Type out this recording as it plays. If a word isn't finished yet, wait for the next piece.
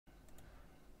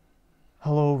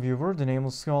Hello viewer, the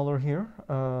Nameless Scholar here.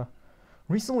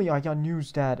 Recently I got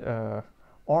news that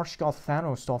Arch got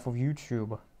Thanos off of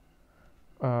YouTube,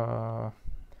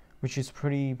 which is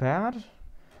pretty bad,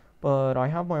 but I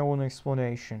have my own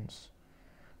explanations.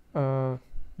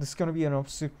 This is gonna be an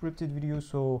unscripted video,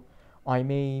 so I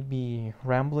may be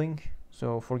rambling,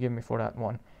 so forgive me for that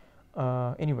one.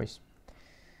 Anyways,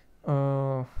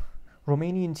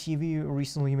 Romanian TV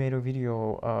recently made a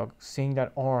video saying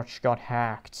that Arch got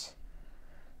hacked.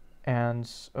 And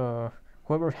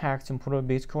whoever hacked and put a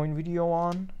Bitcoin video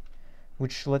on,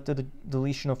 which led to the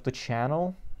deletion of the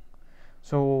channel.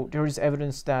 So there is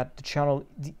evidence that the channel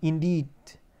indeed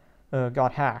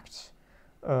got hacked.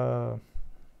 I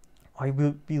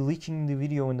will be linking the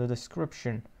video in the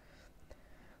description.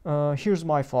 Here's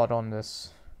my thought on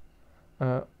this.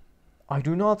 I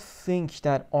do not think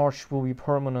that Arch will be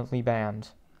permanently banned.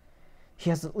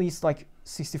 He has at least like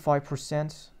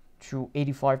 65% to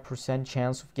 85%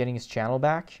 chance of getting his channel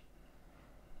back.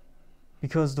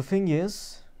 Because the thing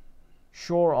is,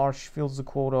 sure, Arch fills the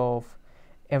quota of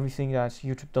everything that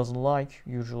YouTube doesn't like,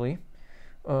 usually.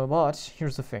 But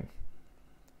here's the thing.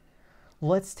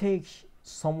 Let's take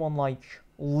someone like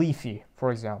Leafy,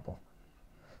 for example.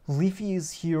 Leafy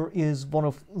is one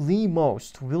of the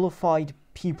most vilified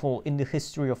people in the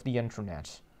history of the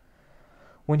internet.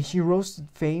 When he rose to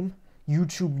fame,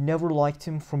 YouTube never liked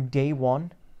him from day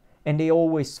one, and they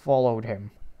always followed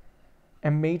him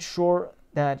and made sure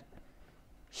that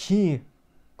he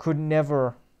could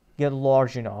never get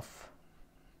large enough.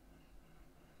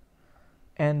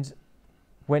 And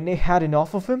when they had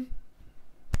enough of him,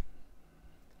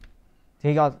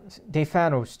 they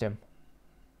Thanos'd him,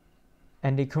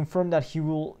 and they confirmed that he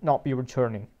will not be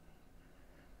returning.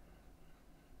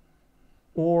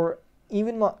 Or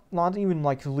even not even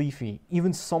like Leafy, he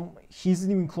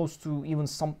isn't even close to even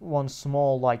someone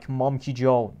small like Monkey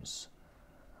Jones.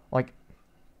 Like,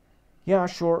 yeah,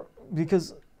 sure,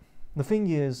 because the thing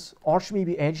is, Arch may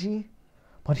be edgy,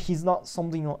 but he's not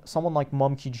someone like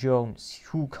Monkey Jones,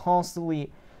 who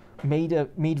constantly made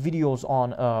videos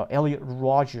on Elliot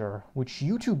Rodger, which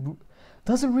YouTube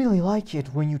doesn't really like it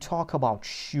when you talk about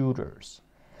shooters,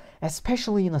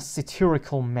 especially in a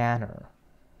satirical manner.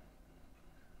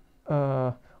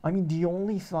 I mean, the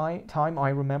only time I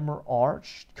remember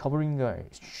Arch covering a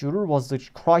shooter was the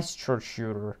Christchurch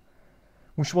shooter,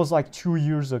 which was like 2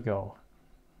 years ago.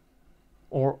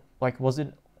 Or, like, was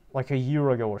it like a year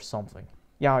ago or something?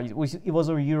 Yeah, it was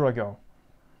a year ago.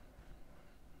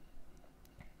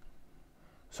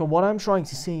 So what I'm trying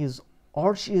to say is,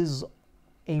 Arch is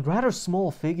a rather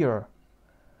small figure.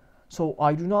 So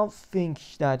I do not think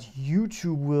that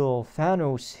YouTube will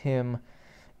Thanos him,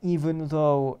 even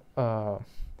though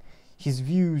his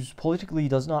views politically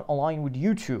does not align with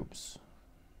YouTube's.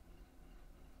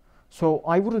 So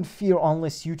I wouldn't fear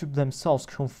unless YouTube themselves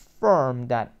confirm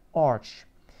that Arch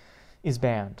is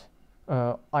banned.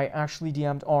 I actually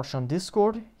DM'd Arch on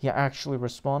Discord. He actually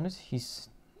responded. He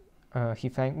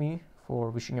thanked me for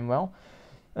wishing him well.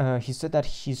 He said that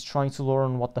he's trying to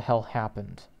learn what the hell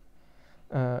happened.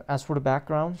 As for the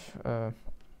background,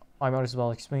 I might as well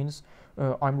explain this.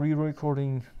 I'm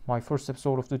re-recording my first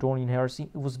episode of the Dornian Heresy.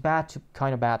 It was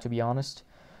kind of bad to be honest.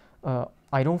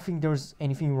 I don't think there's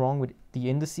anything wrong with the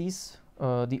indices.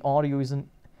 The audio isn't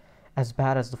as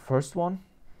bad as the first one.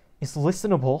 It's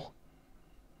listenable.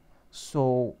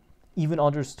 So even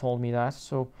others told me that.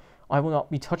 So I will not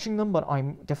be touching them, but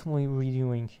I'm definitely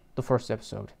redoing the first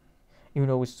episode, even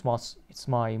though it's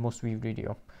my most viewed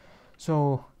video.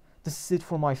 So this is it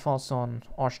for my thoughts on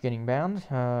Arch getting banned.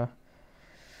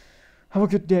 Have a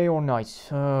good day or night,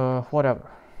 whatever.